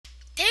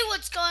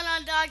What's going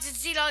on, dogs?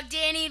 It's Z-Dog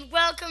Danny, and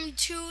welcome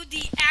to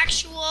the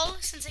actual,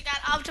 since I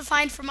got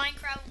optified for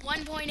Minecraft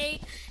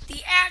 1.8,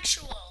 the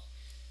actual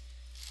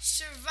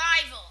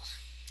survival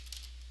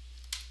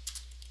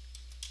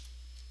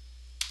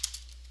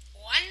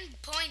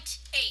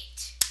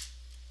 1.8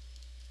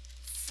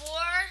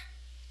 for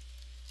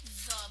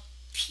the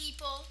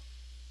people,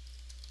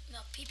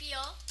 the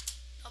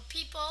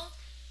people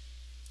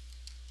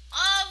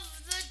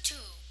of the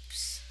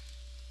tubes.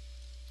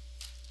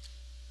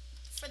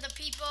 For the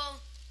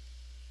people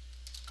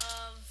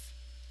of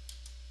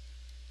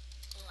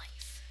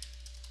life.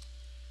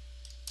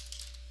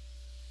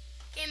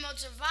 Game mode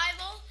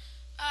survival.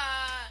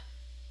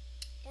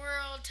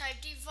 World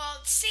type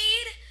default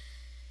seed.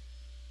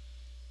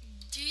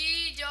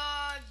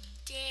 D-Dog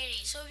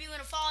Danny. So if you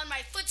want to follow in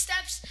my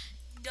footsteps,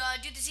 do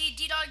the seed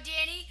D-Dog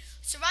Danny.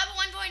 Survival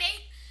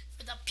 1.8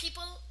 for the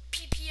people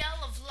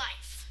PPL of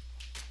life.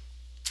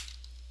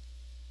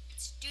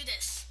 Let's do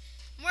this.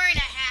 I'm wearing a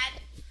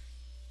hat.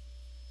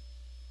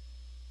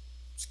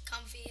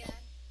 Comfy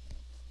hat.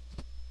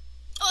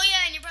 Oh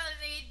yeah, and you're probably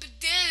thinking, but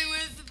Danny,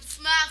 where's the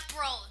Smash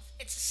Bros?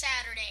 It's a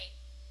Saturday.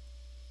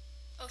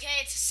 Okay,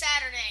 it's a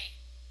Saturday.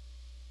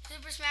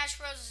 Super Smash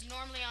Bros is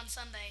normally on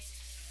Sunday.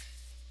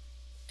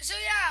 So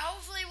yeah,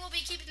 hopefully we'll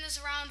be keeping this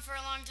around for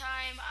a long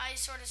time. I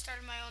sort of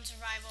started my own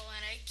survival,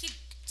 and I keep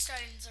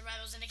starting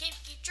survivals, and I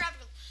keep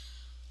dropping.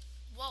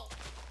 Whoa.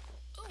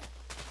 Ooh.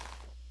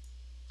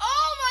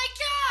 Oh my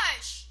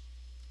gosh!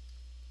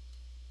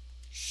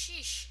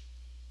 Sheesh.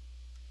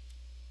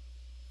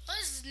 Well,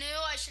 this is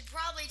new. I should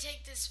probably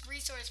take this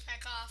resource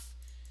pack off.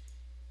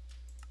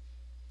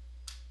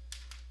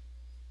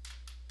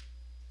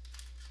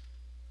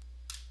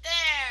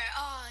 There.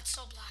 Oh, it's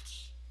so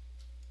blocky.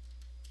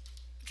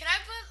 Can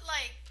I put,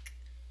 like,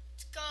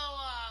 let's go,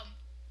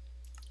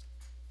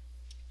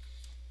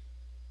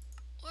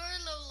 where are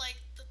the,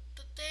 like,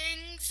 the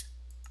things?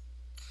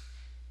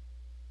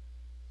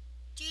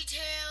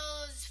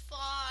 Details,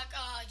 fog.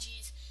 Oh,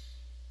 jeez.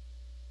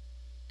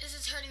 This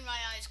is hurting my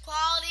eyes.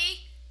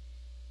 Quality.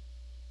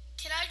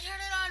 Can I turn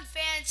it on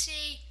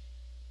fancy?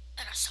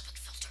 And a subject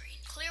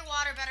filtering. Clear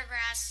water, better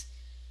grass.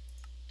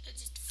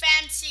 It's just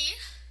fancy.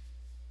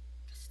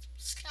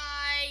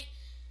 Sky.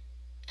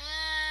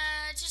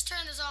 Just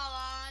turn this all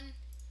on.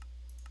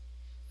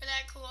 Is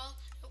that cool?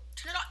 Oh,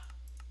 turn it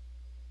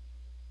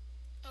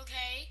on.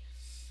 Okay.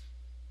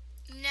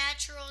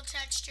 Natural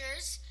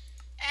textures.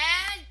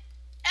 And,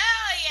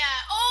 oh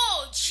yeah.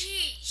 Oh,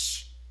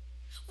 jeez.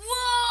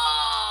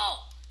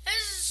 Whoa!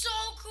 This is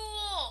so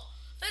cool.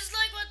 This is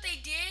like what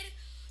they did.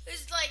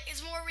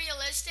 It's more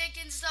realistic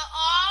and stuff.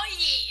 Oh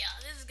yeah,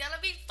 this is gonna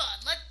be fun.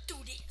 Let's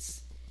do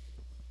this.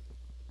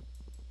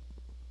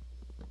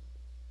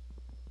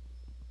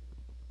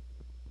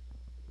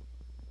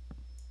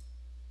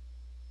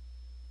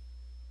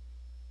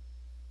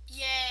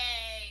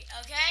 Yay.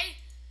 Okay.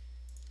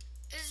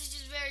 This is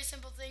just very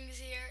simple things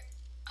here.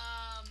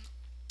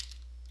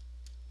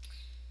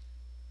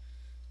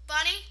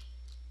 Bunny,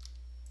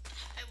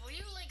 hey, will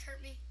you like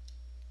hurt me?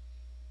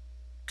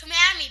 Come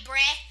at me,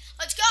 bruh.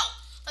 Let's go.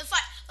 Let's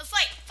fight. Let's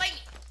fight. Fight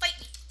me. Fight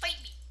me. Fight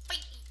me.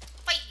 Fight me.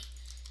 Fight me.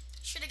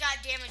 Should have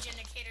got damage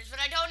indicators, but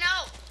I don't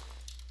know.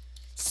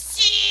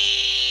 Seeds.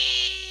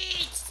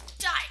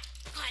 Die.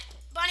 Come on,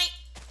 Bunny.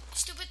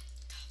 Stupid.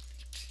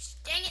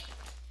 Dang it.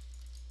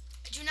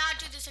 I do not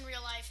do this in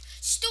real life.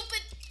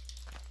 Stupid.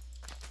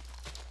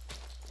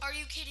 Are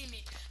you kidding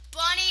me?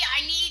 Bunny,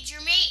 I need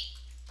your meat.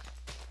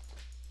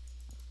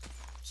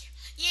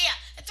 Yeah,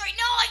 that's right.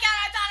 No, I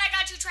thought I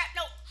got you trapped.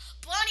 No.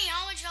 Bunny,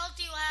 how much health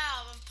do you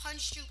have? I've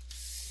punched you.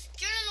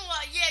 Get in the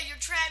water. Yeah, you're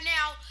trapped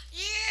now.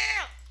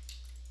 Yeah.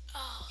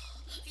 Oh.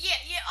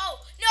 Yeah.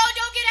 Oh. No,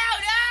 don't get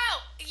out.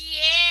 No.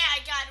 Yeah, I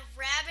got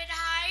rabbit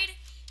hide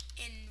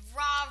and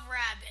raw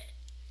rabbit.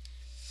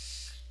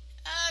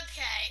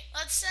 Okay,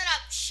 let's set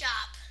up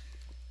shop.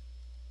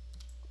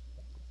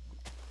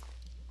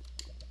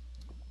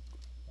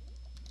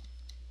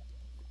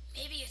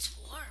 Maybe it's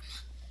warm.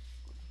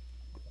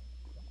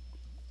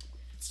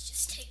 Let's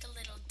just take a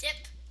little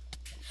dip.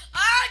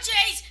 Oh,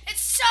 jeez,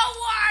 it's so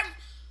warm.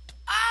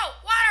 Oh,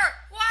 water.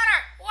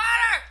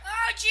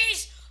 Oh,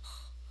 jeez.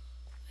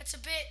 That's a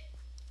bit.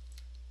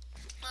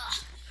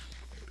 Ugh.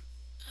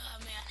 Oh,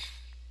 man.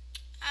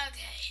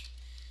 Okay.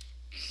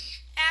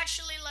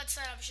 Actually, let's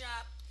set up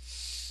shop.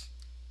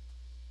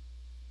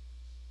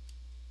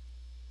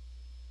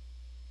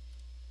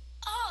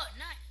 Oh,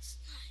 nice.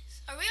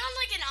 Are we on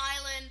like an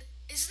island?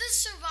 Is this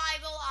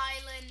survival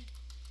island?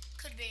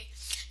 Could be.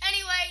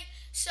 Anyway,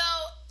 so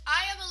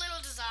I have a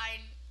little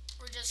design.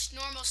 We're just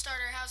normal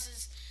starter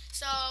houses.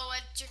 So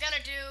what you're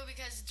gonna do,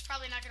 because it's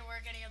probably not gonna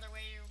work any other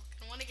way, you're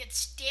gonna want to get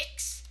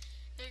sticks.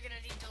 Then you're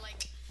gonna need to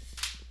like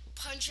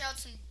punch out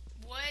some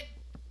wood.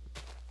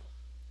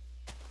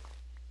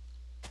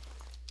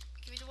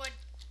 Give me the wood.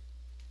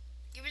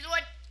 Give me the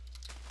wood.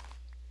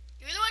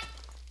 Give me the wood.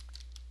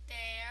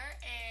 There,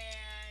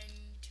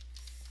 and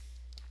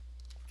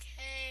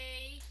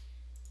okay.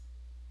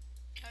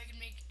 Now I can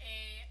make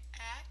a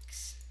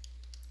axe.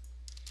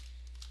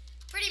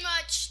 Pretty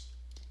much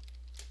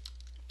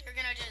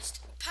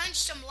bunch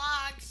some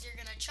logs. You're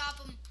gonna chop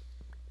them.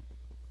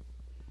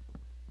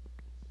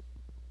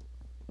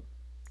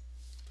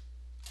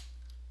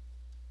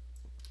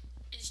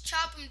 Just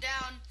chop them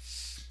down.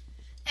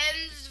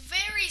 And it's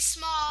very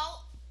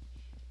small.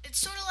 It's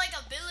sort of like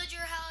a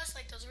villager house,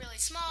 like those really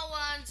small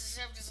ones,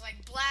 except it's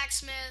like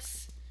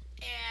blacksmith.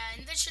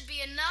 And this should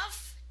be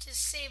enough to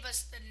save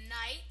us the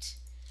night.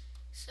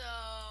 So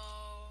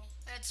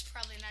that's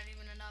probably not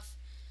even enough.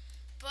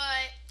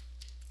 But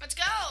let's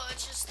go.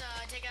 Let's just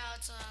take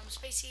out some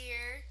space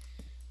here.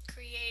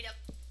 Create a...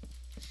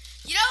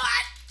 You know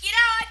what? You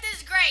know what?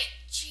 This is great.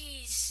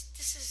 Jeez,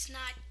 this is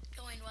not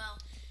going well.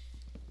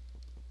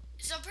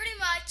 So pretty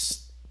much...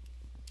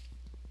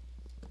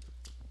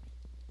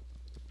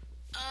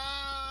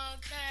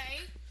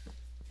 Okay.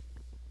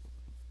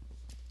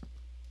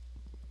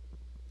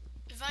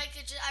 If I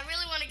could just... I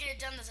really want to get it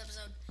done this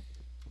episode.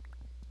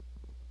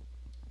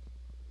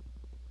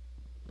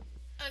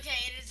 Okay,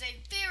 it is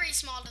a very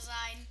small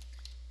design.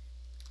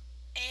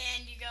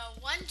 And you go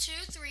 1, 2,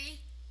 3,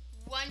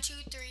 1, 2,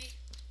 3,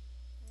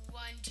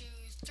 1, 2,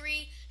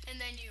 3, and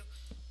then you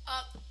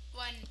up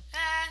 1,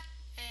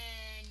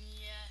 and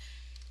you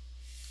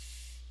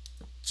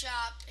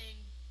chop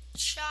and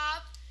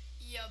chop.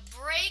 You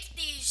break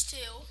these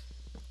two.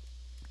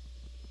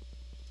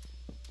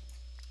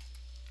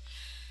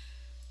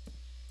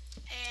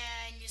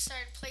 And you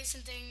start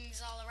placing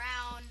things all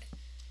around.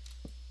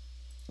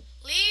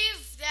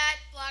 Leave that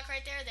block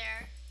right there,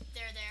 there.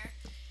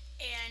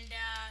 And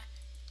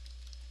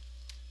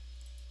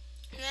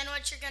then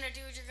what you're going to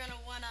do is you're going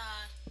to want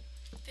to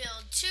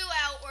build 2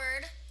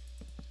 outward.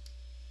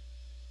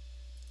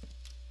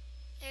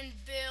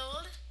 And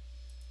build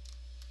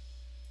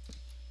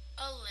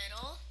a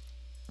little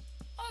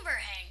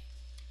overhang.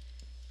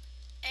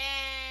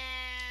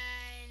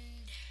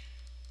 And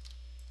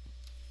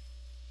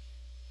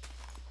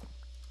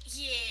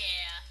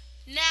yeah.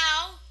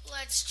 Now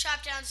let's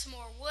chop down some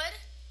more wood.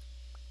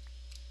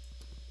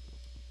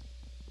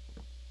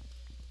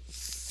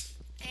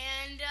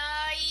 And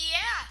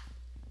yeah.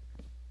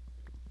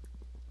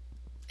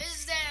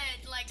 This is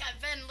like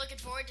I've been looking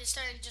forward to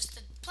starting just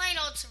the plain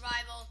old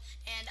survival,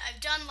 and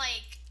I've done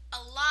like a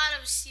lot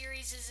of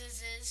series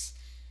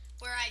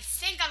where I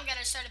think I'm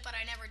gonna start it, but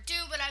I never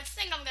do. But I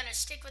think I'm gonna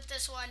stick with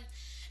this one.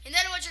 And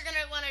then what you're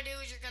gonna want to do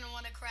is you're gonna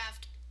want to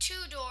craft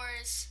 2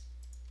 doors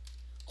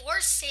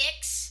or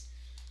 6.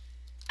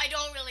 I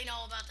don't really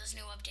know about this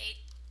new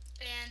update.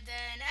 And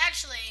then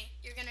actually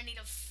you're gonna need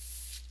a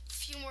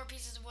few more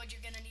pieces of wood.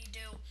 You're gonna need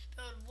to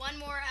build 1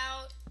 more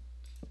out.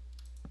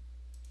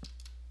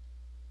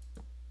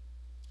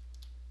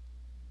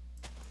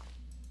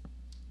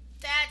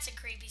 That's a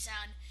creepy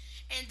sound.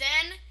 And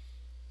then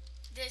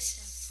this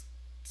is...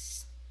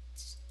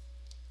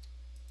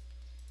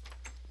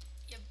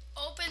 You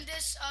open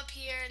this up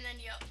here, and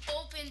then you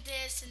open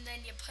this, and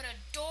then you put a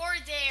door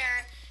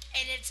there,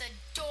 and it's a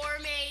door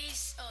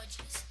maze. Oh,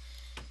 jeez.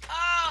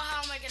 Oh,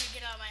 how am I going to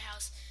get out of my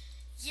house?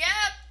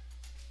 Yep.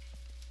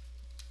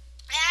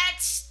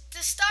 That's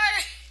the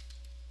start.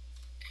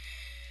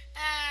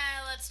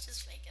 Let's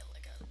just make it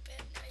look a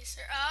bit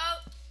nicer.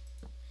 Oh.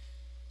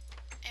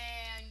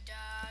 And,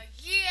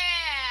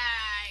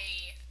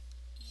 yay!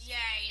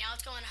 Yay. Now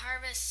let's go and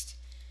harvest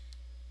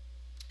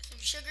some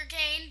sugar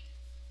cane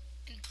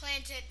and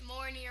plant it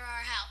more near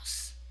our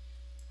house.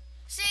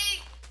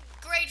 See?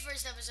 Great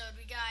first episode.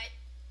 We got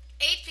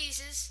 8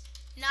 pieces,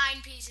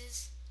 9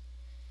 pieces.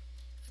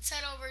 Let's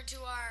head over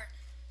to our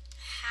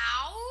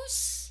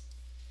house.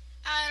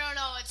 I don't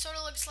know. It sort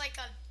of looks like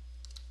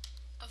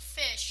a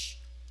fish.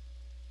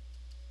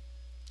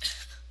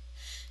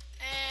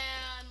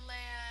 And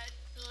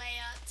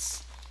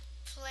let's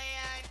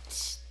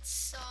plant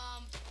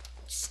some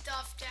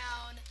stuff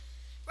down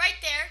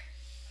right there.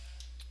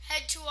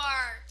 Head to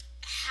our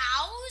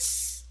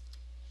house.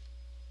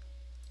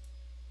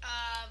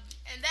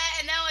 And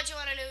then what you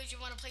want to do is you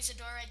want to place a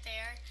door right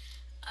there,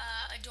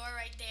 a door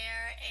right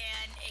there,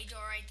 and a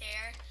door right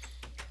there.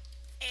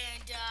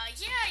 And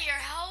yeah, your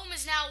home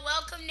is now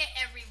welcome to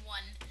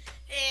everyone.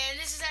 And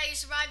this is how you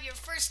survive your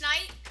first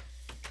night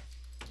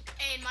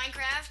in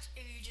Minecraft,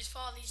 if you just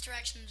follow these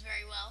directions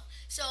very well.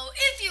 So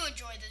if you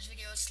enjoyed this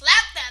video,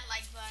 slap that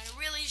like button. It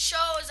really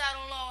shows. I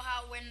don't know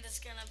when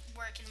this is going to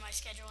work in my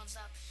schedule and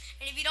stuff.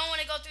 And if you don't want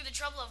to go through the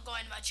trouble of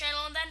going to my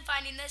channel and then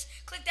finding this,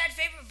 click that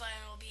favorite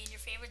button. It will be in your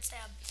favorites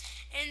tab.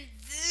 And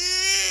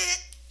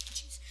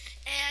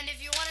if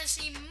you want to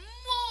see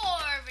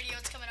more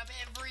videos coming up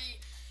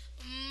every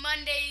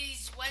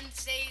Mondays,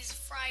 Wednesdays,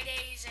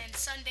 Fridays, and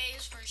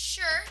Sundays for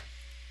sure,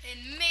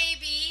 and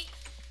maybe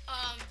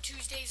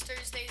Tuesdays,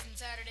 Thursdays, and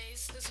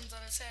Saturdays. This one's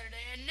on a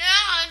Saturday, and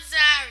now I'm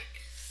sorry.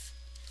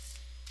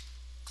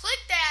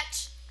 Click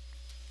that.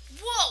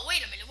 Whoa,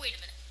 wait a minute.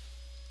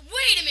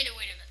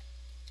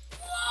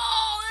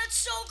 Whoa, that's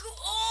so cool.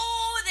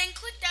 Oh, then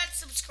click that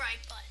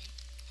subscribe button.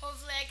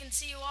 Hopefully I can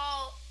see you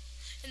all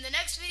in the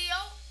next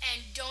video,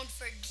 and don't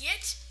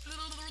forget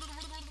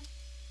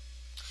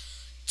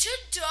to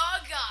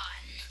dog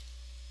on.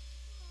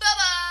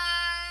 Bye-bye.